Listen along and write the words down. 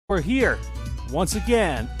We're here once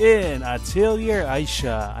again in Atelier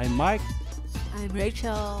Ayesha. I'm Mike. I'm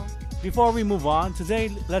Rachel. Before we move on,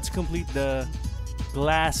 today let's complete the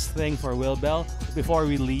glass thing for Wilbell. Before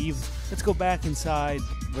we leave, let's go back inside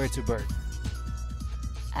Bird to Bird.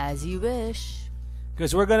 As you wish.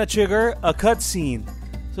 Because we're gonna trigger a cutscene.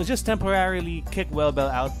 So just temporarily kick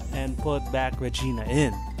Wilbell out and put back Regina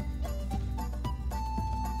in.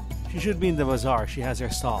 She should be in the bazaar. She has her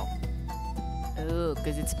stall. Oh,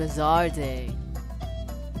 because it's bazaar day.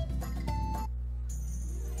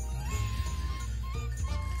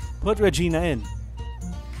 Put Regina in.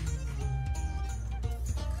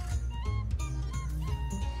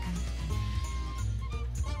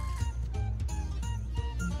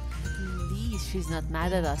 At least she's not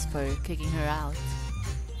mad at us for kicking her out.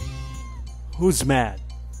 Who's mad?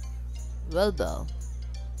 Wilbell.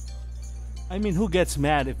 I mean, who gets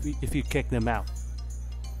mad if you kick them out?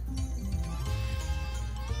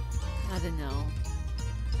 I don't know.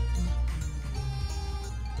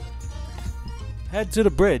 Head to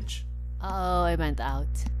the bridge. Oh, I went out.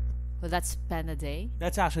 Will that spend a day?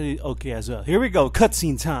 That's actually okay as well. Here we go,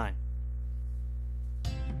 cutscene time.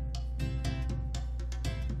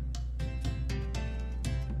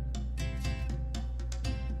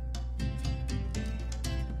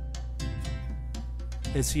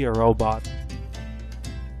 Is he a robot?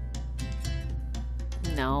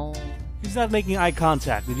 No. He's not making eye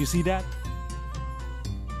contact. Did you see that?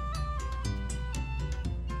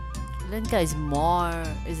 Lenka is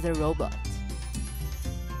the robot.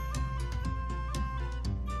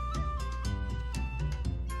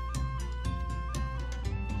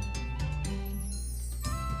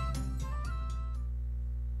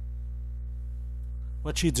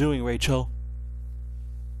 What's she doing, Rachel?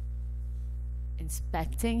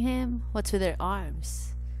 Inspecting him? What's with their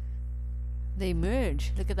arms? They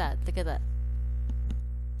merge. Look at that. Look at that.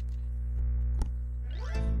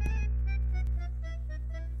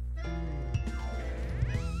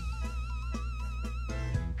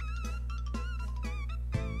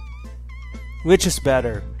 Which is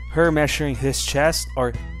better? Her measuring his chest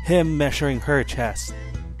or him measuring her chest?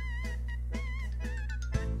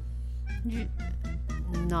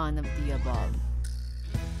 None of the above.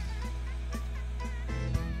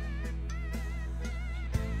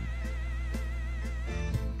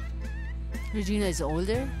 Regina is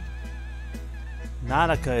older?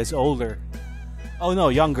 Nanaka is older. Oh no,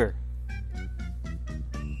 younger.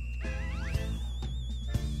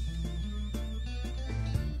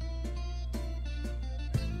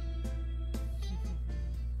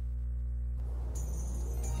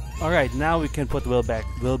 Alright, now we can put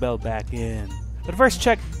Wilbell back in. But first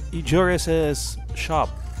check Ijuris' shop.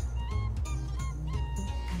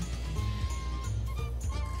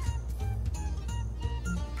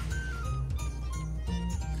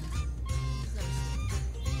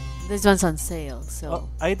 This one's on sale, so... Oh,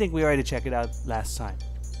 I think we already checked it out last time.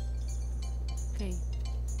 Okay.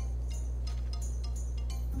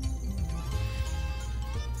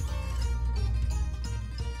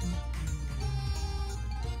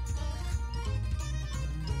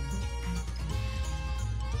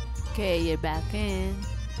 Okay, you're back in.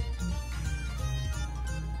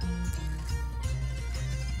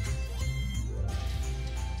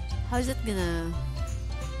 How is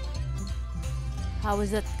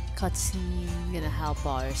that cutscene gonna help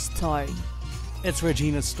our story? It's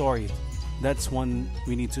Regina's story. That's one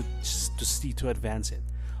we need to see to advance it.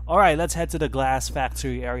 Alright, let's head to the glass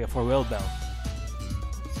factory area for Wilbell.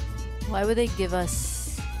 Why would they give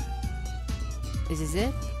us... Is this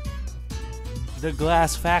it? The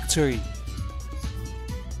glass factory.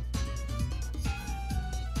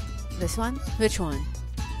 This one? Which one?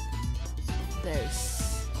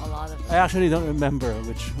 There's a lot of them. I actually don't remember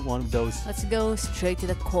which one of those. Let's go straight to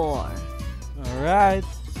the core. Alright,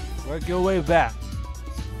 work your way back.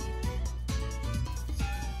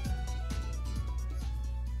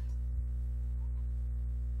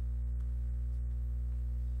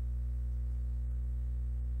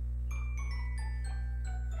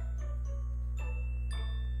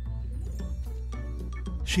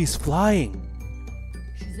 She's flying.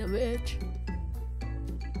 She's a witch.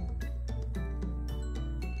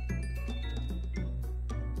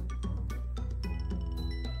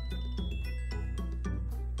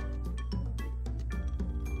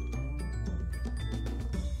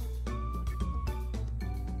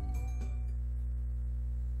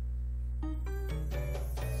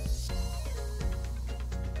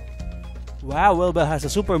 Wow, Wilbell has a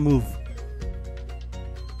super move.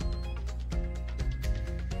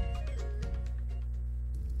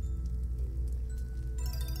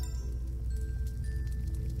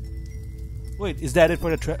 Wait, is that it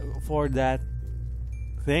for the for that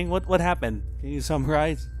thing? What happened? Can you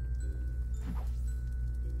summarize?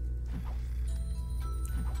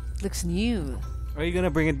 Looks new. Are you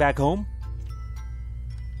gonna bring it back home?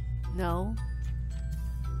 No.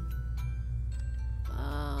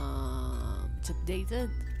 It's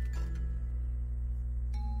updated.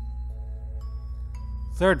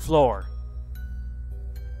 Third floor.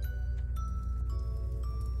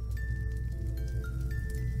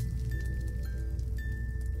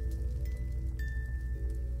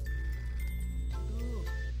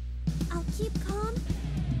 I'll keep calm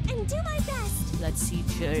and do my best. Let's see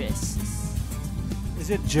jurists. Is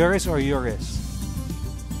it Juris or Uris?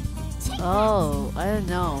 Oh, I don't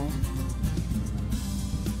know.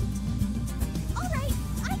 All right,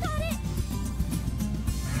 I got it.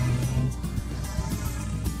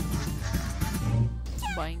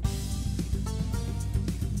 Boing.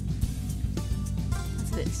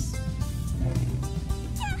 What's this?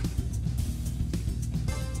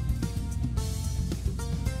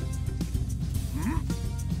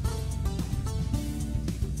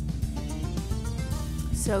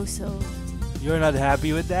 So. You're not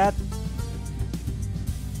happy with that?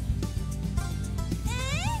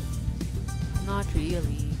 Not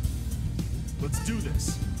really. Let's do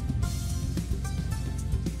this.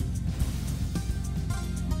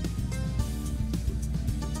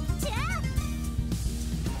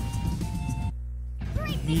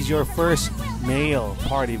 He's your first male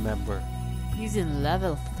party member. He's in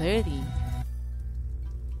level 30.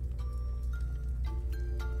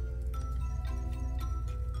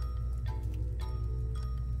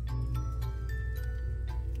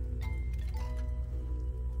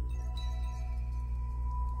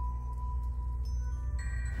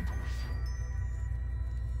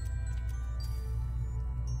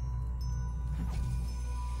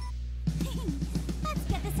 Let's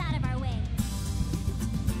get this out of our way.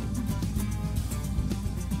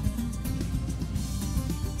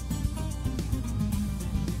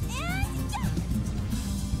 And jump!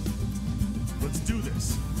 Let's do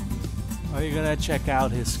this. Are you gonna check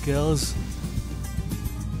out his skills?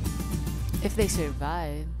 If they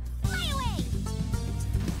survive. Fly away!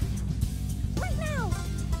 Right now!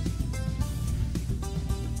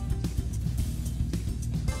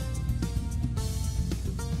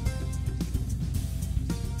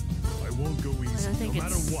 I won't go I easy, don't think no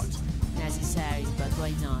matter it's what. necessary, but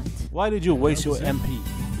why not? Why did you waste your MP?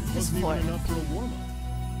 Just Wasn't for even enough for a warm-up.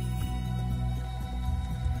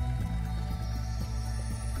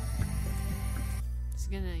 Who's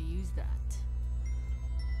gonna use that?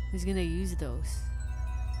 Who's gonna use those?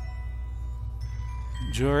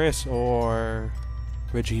 Juris or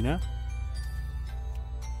Regina?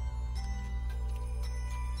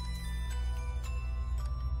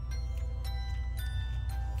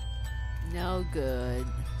 No good.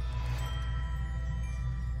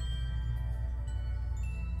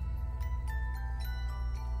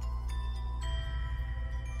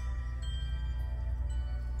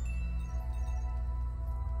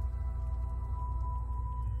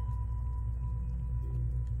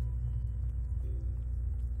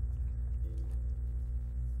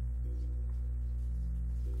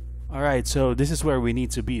 Alright, so this is where we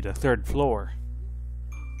need to be, the third floor.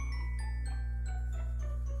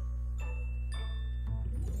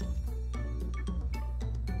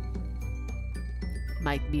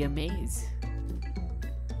 Might be a maze.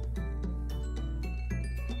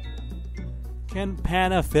 Can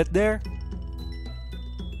Panna fit there?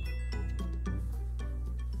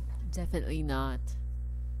 Definitely not.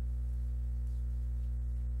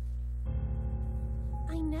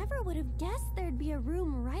 I never would have guessed there'd be a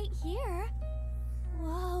room right here.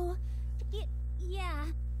 Whoa. Yeah.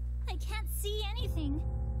 I can't see anything.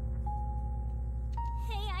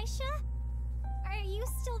 Hey, Aisha? Are you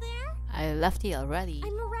still there? I left you already.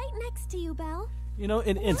 I'm right next to you, Belle. You know,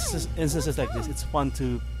 in instances like this, it's fun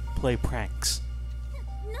to play pranks.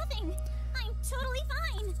 Nothing. I'm totally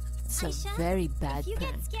fine. It's a Aisha, very bad if you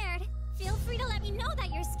prank. get scared, feel free to let me know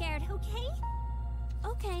that you're scared, okay?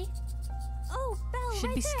 Okay. Oh, Belle, Should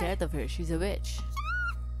right be there. scared of her. She's a witch.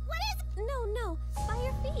 What is... No. By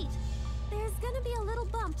your feet. There's gonna be a little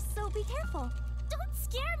bump, so be careful. Don't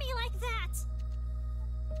scare me like that.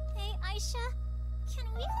 Hey, Aisha. Can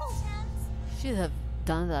we hold hands? Should have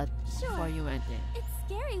done that Sure. before you went in. It's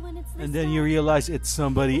scary when it's this And then you loud. realize it's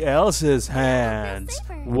somebody else's hands.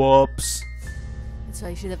 safer. Whoops. That's why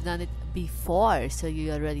you should have done it before, so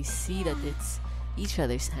you already see that it's each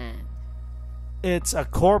other's hand. It's a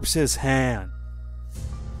corpse's hand.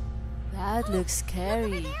 That looks Look scary.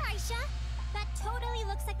 over there, Aisha. That totally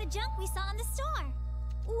looks like the junk we saw in the store.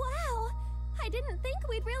 Wow. I didn't think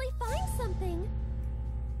we'd really find something.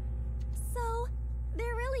 So,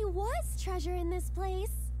 there really was treasure in this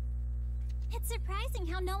place. It's surprising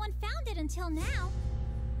how no one found it until now.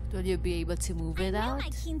 Will you be able to move it I out? knew my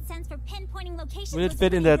keen sense for pinpointing locations Will it was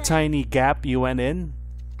fit in really that good. tiny gap you went in?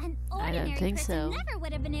 An I don't ordinary think person so. never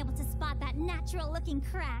would have been able to spot that natural-looking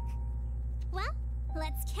crack. Well,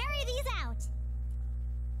 let's carry these out.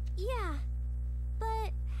 Yeah,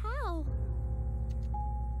 but how?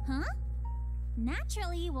 Huh?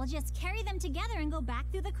 Naturally, we'll just carry them together and go back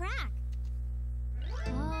through the crack.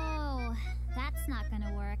 Oh, that's not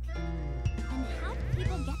gonna work. And how did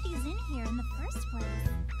people get these in here in the first place?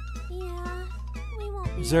 Yeah, we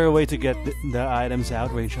won't be Is there a able way to do get this. the items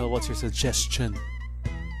out, Rachel? What's your suggestion?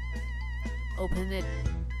 Open it.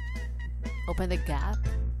 Open the gap.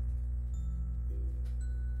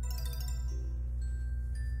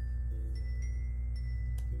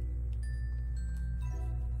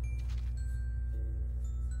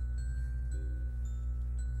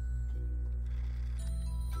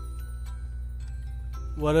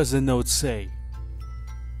 What does the note say?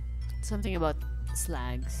 Something about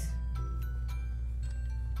slags.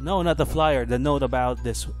 No, not the flyer. The note about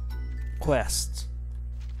this quest.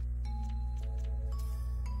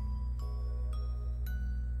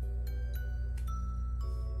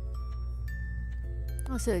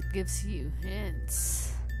 Also, it gives you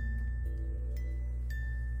hints.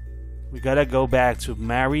 We gotta go back to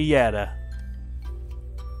Marietta.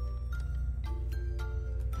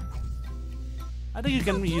 I think you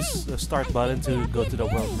can use the start button to go to the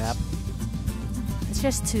world map. It's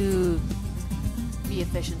just to be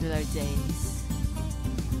efficient with our days.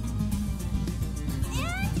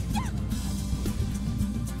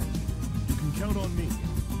 You can count on me.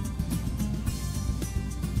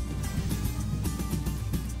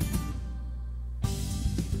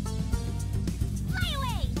 Fly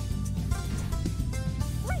away!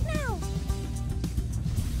 Right now!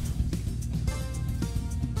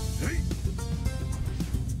 Hey!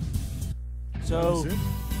 So, That was it?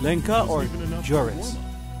 Lenka Wasn't or even enough for a Juris? warm-up.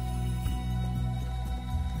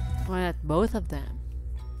 Why not both of them?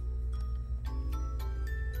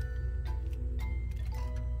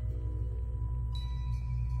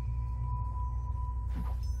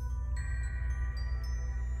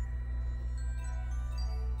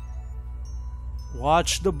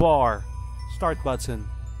 Watch the bar. Start button.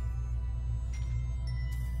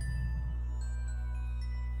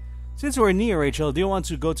 Since we're near, Rachel, do you want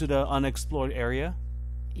to go to the unexplored area?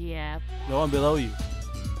 Yeah. The one below you.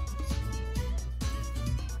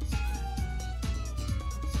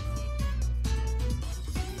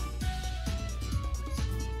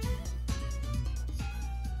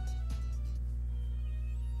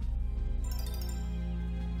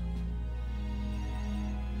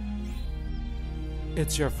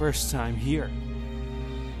 It's your first time here.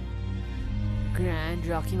 Grand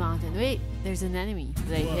Rocky Mountain. Wait, there's an enemy.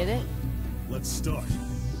 Did I hit it? Let's start.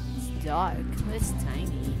 It's dark, but it's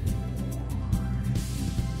tiny.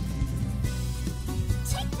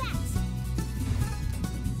 Take that!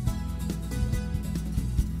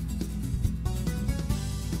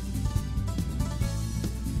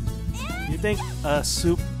 You think a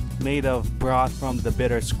soup made of broth from the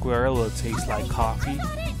bitter squirrel will taste like coffee?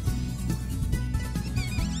 Got it!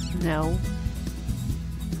 No.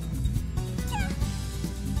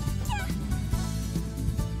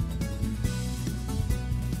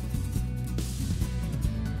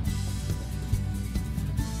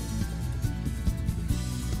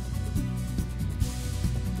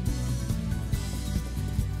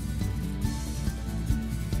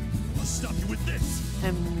 I'll stop you with this.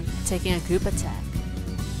 I'm taking a group attack.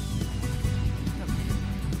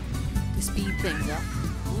 To speed things up.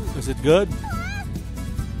 Is it good?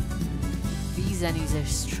 These enemies are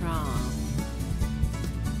strong.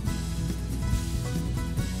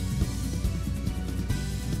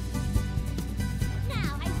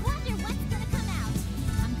 Now, I wonder what's gonna come out.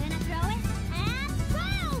 I'm gonna throw it, and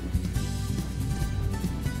boom!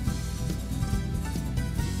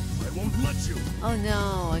 I won't let you. Oh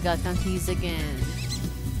no, I got confused again.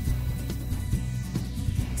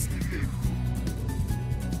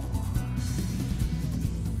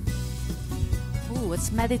 Ooh,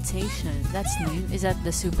 what's meditation? That's new. Is that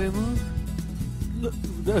the super move?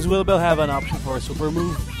 Does Wilbell have an option for a super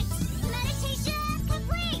move? Right, meditation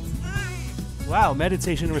complete! Wow,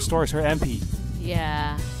 meditation restores her MP.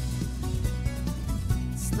 Yeah.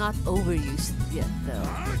 It's not overused yet though.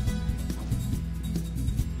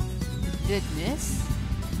 Did it miss?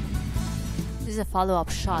 This is a follow-up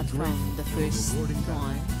shot from the first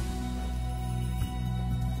one.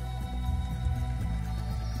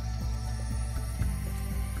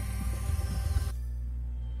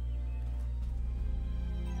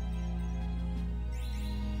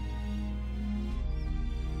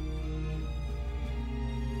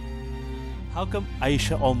 How come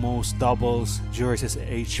Ayesha almost doubles Juris'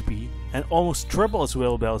 HP and almost triples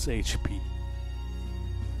Wilbell's HP?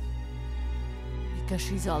 Because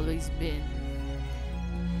she's always been.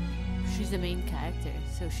 She's the main character,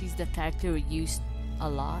 so she's the character we used a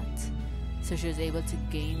lot. So she was able to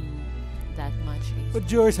gain that much HP. But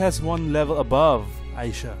Juris has one level above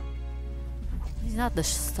Ayesha. He's not the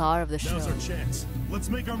star of the show. Now's our chance. Let's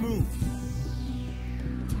make our move.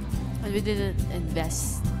 But we didn't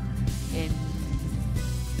invest in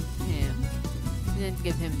him. We didn't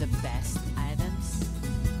give him the best items.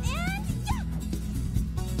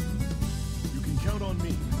 You can count on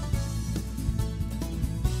me.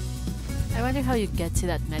 I wonder how you get to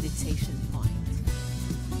that meditation point.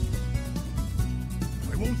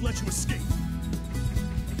 I won't let you escape.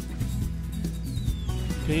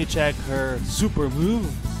 Can you check her super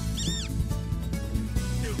move?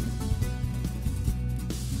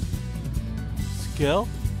 Skill?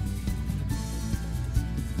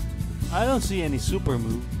 I don't see any super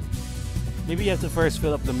move. Maybe you have to first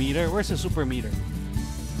fill up the meter. Where's the super meter?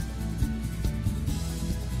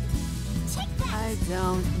 I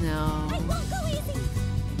don't know. I won't go easy.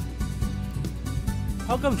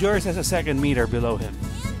 How come Juris has a second meter below him?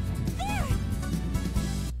 And there.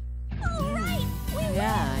 All right, we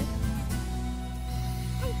Yeah,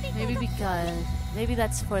 I think maybe we'll go because maybe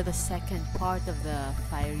that's for the second part of the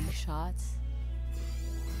fiery shots.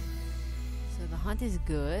 So the hunt is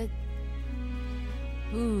good.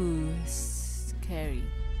 Ooh, scary.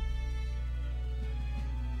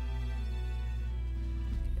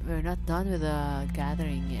 We're not done with the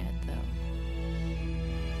gathering yet, though.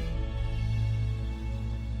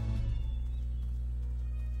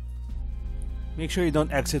 Make sure you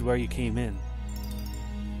don't exit where you came in.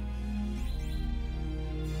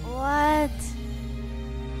 What?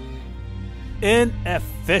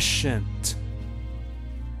 Inefficient.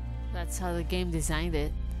 That's how the game designed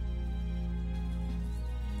it.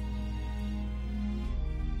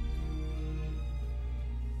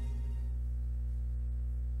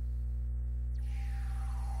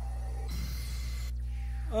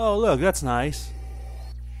 Oh, look, that's nice.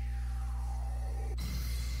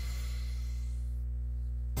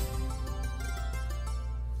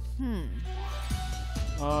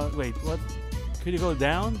 Wait, what? Could you go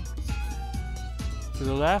down? To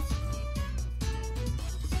the left?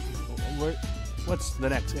 Where? What's the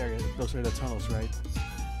next area? Those are the tunnels, right?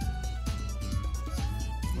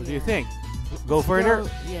 What do you Yeah. think? Go further?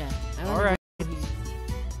 Yeah. I All wanna right. go here.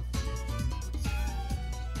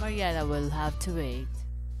 Marietta will have to wait.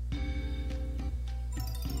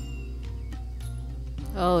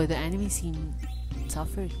 Oh, the enemies seem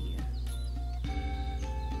tougher here.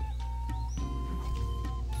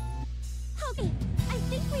 Okay, I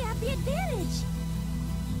think we have the advantage.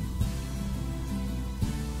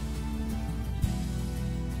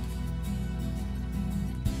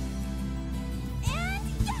 And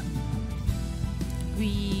yeah!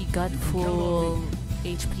 We got full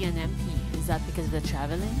HP and MP. Is that because of the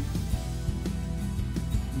traveling?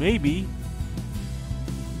 Maybe.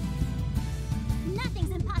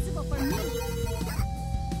 Nothing's impossible for me.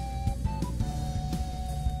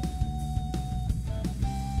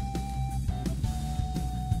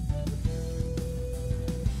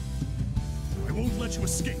 I won't let you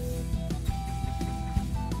escape.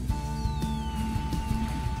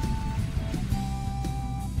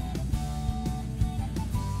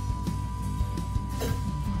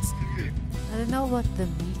 I don't know what the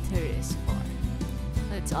meter is for.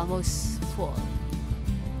 But it's almost full.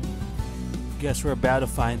 Guess we're about to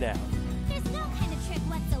find out. There's no kind of trick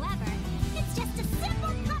whatsoever. It's just a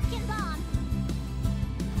simple pumpkin bomb.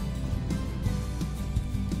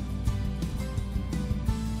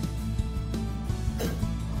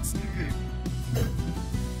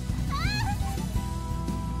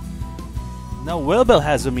 Now Wilbell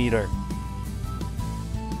has a meter.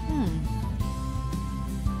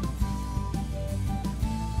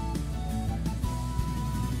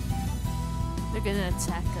 They're gonna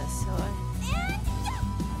attack us, so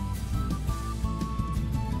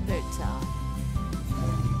they're tough.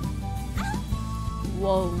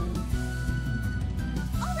 Whoa.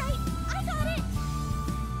 All right, I got it.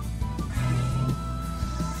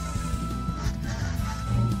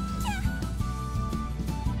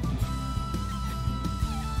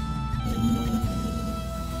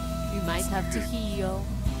 We might have to heal.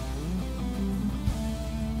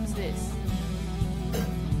 What's this?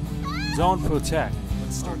 Zone protect.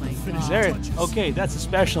 Let's start my the finishing God. There. touches. Okay, that's a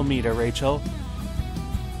special meter, Rachel.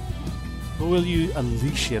 Who will you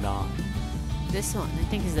unleash it on? This one, I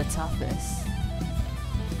think, is the toughest.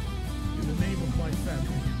 In the name of my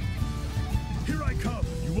family. Here I come.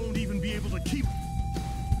 You won't even be able to keep.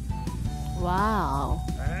 Wow.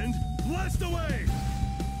 And blast away!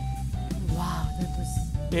 Wow, that was...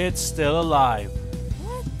 It's still alive.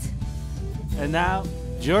 What? And now,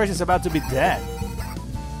 George is about to be dead.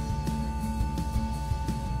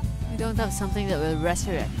 We don't have something that will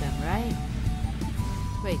resurrect them, right?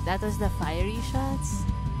 Wait, that was the fiery shots?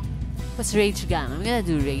 What's Rage Gun? I'm gonna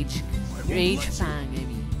do Rage Fang,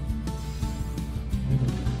 maybe.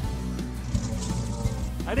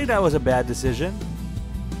 I think that was a bad decision.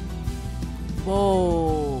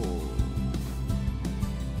 Whoa.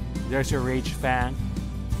 There's your Rage Fang.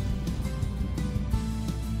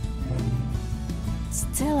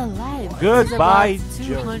 Still alive. Goodbye, It's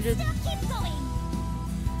about 200. Now keep going.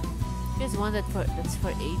 There's one that's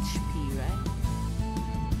for HP, right?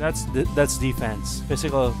 That's defense.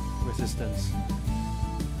 Physical resistance.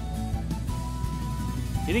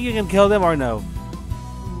 You think you can kill them or no?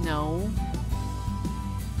 No.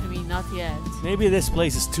 I mean, not yet. Maybe this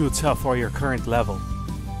place is too tough for your current level.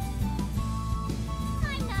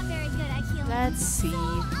 I'm not very good at healing. Let's see. So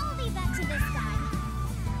I'll leave that to this guy.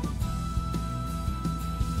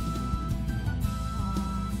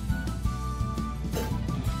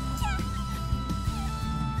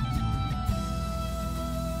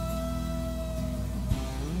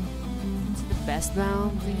 It's the best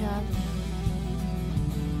round we have.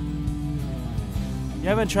 You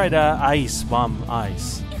haven't tried the ice bomb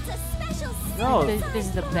ice. It's a special No. This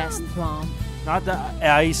is the best bomb. Not the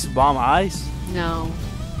ice bomb ice. No.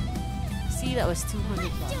 See, that was 200 Do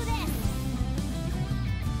bucks. this.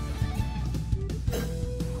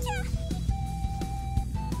 Yeah.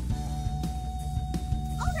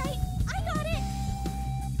 All right, I got it.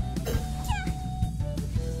 Yeah.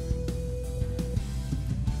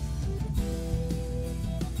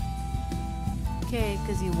 Okay,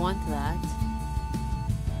 because you want that.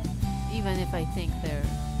 Even if I think they're...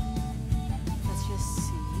 Let's just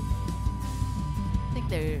see. I think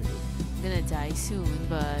they're gonna die soon,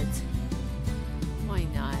 but... Why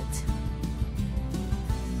not?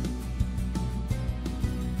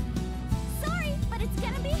 Sorry, but it's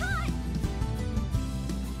gonna be hot.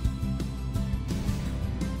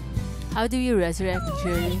 How do you resurrect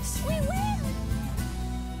Juris? We win.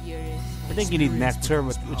 Juris. I think you need nectar,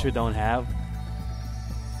 which we don't have.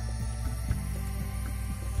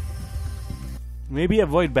 Maybe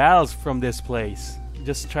avoid battles from this place.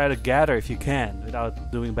 Just try to gather if you can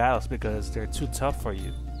without doing battles because they're too tough for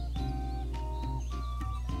you.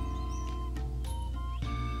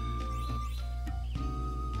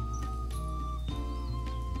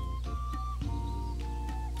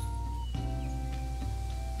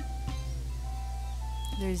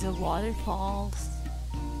 There's a waterfalls.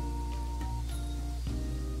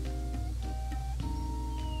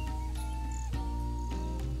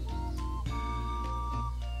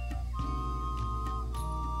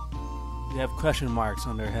 They have question marks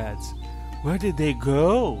on their heads. Where did they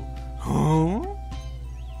go? Huh?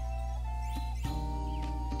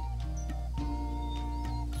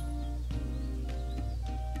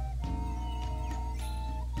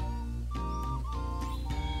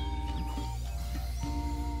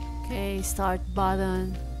 Okay, start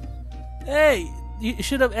button. Hey, you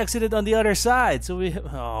should have exited on the other side. So we.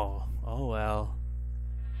 Oh well.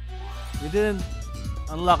 We didn't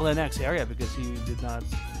unlock the next area because you did not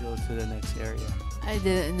go to the next area. I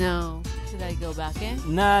didn't know. Should I go back in?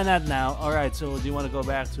 Nah, not now. Alright, so do you want to go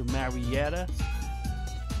back to Marietta?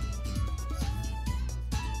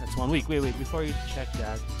 That's 1 week. Wait, before you check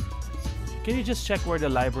that, can you just check where the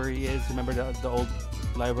library is? Remember the old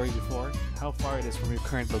library before? How far it is from your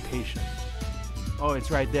current location? Oh,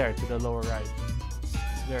 it's right there to the lower right.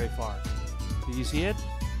 It's very far. Did you see it?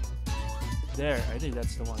 There, I think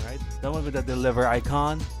that's the one, right? The one with the deliver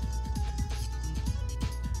icon.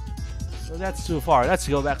 So that's too far. Let's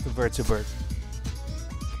go back to Vertibird.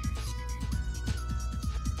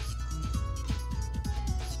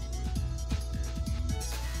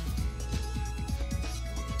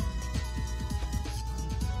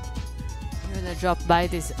 You're gonna drop by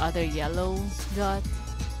this other yellow dot.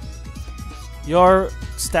 Your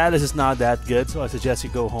status is not that good, so I suggest you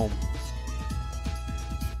go home.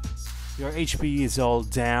 Your HP is all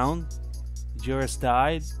down. Juris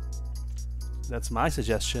died. That's my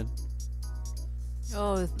suggestion.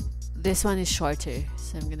 Oh, this one is shorter,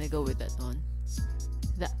 so I'm gonna go with that one.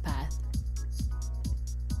 That path.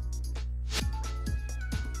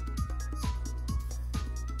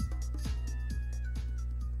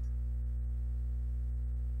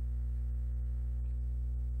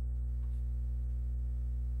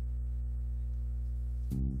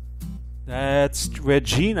 That's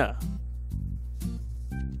Regina.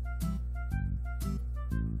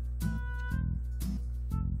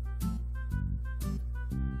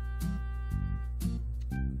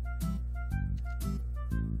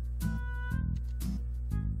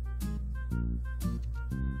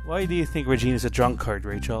 Why do you think Regina's a drunkard,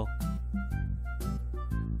 Rachel?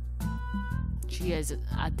 She has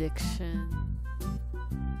addiction.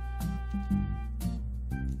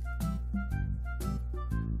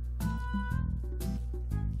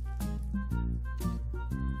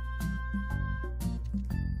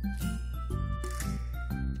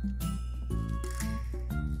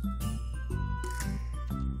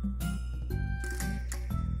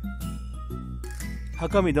 How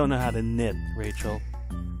come you don't know how to knit, Rachel?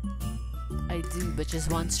 I do, but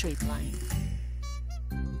just one straight line.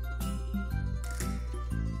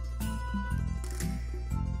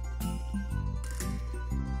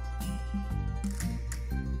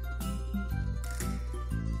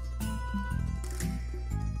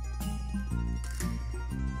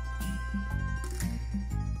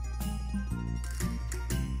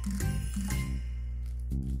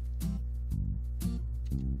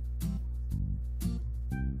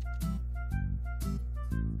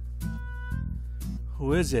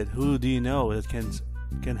 Who is it? Who do you know that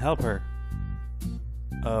can help her?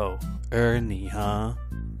 Oh, Ernie, huh?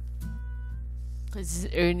 Because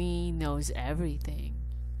Ernie knows everything.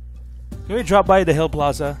 Can we drop by the Hill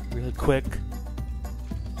Plaza real quick?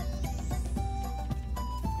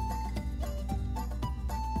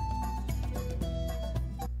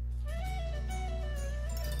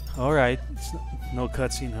 Alright, no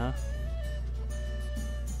cutscene, huh?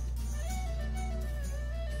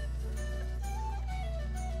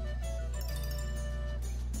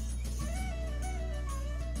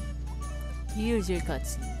 Here's your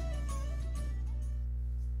cutscene.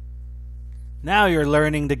 Now you're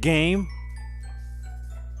learning the game.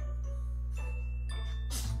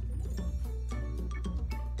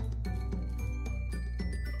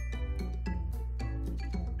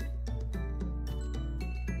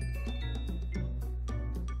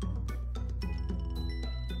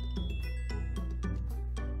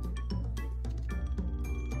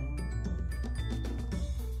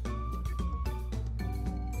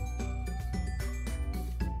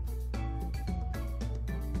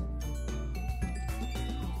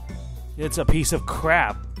 It's a piece of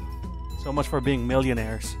crap. So much for being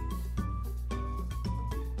millionaires.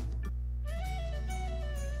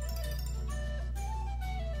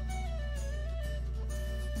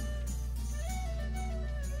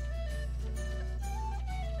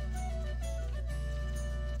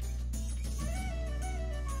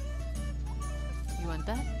 You want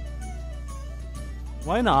that?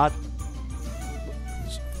 Why not?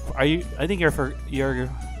 Are you? I think you're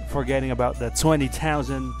forgetting about the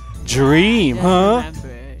 20,000 dream, huh?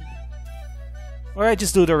 Remember. Alright,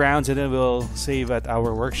 just do the rounds and then we'll save at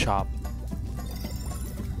our workshop.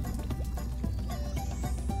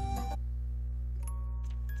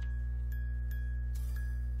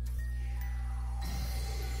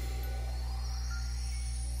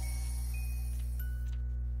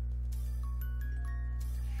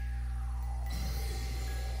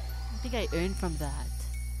 I think I earned from that.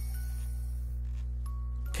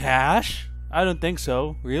 Cash? I don't think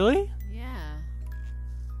so. Really? Yeah.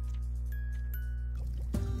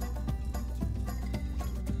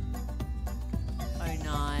 Or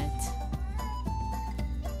not.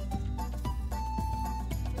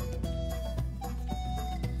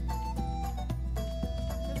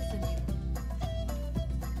 That was a new.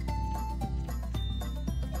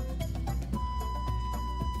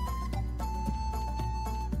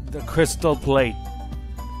 The crystal plate.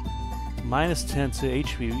 Minus 10 to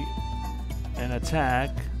HP and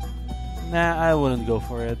attack. Nah, I wouldn't go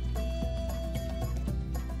for it.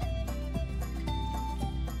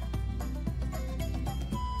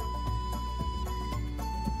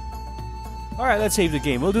 Alright, let's save the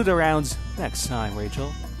game. We'll do the rounds next time,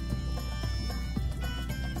 Rachel.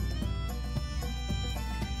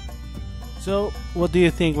 So, what do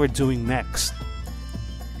you think we're doing next?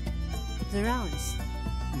 The rounds.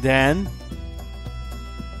 Then,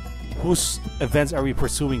 whose events are we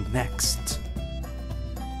pursuing next?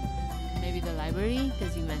 Maybe the library,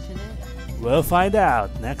 because you mentioned it. We'll find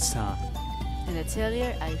out next time. And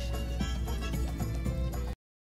Atelier Ayesha.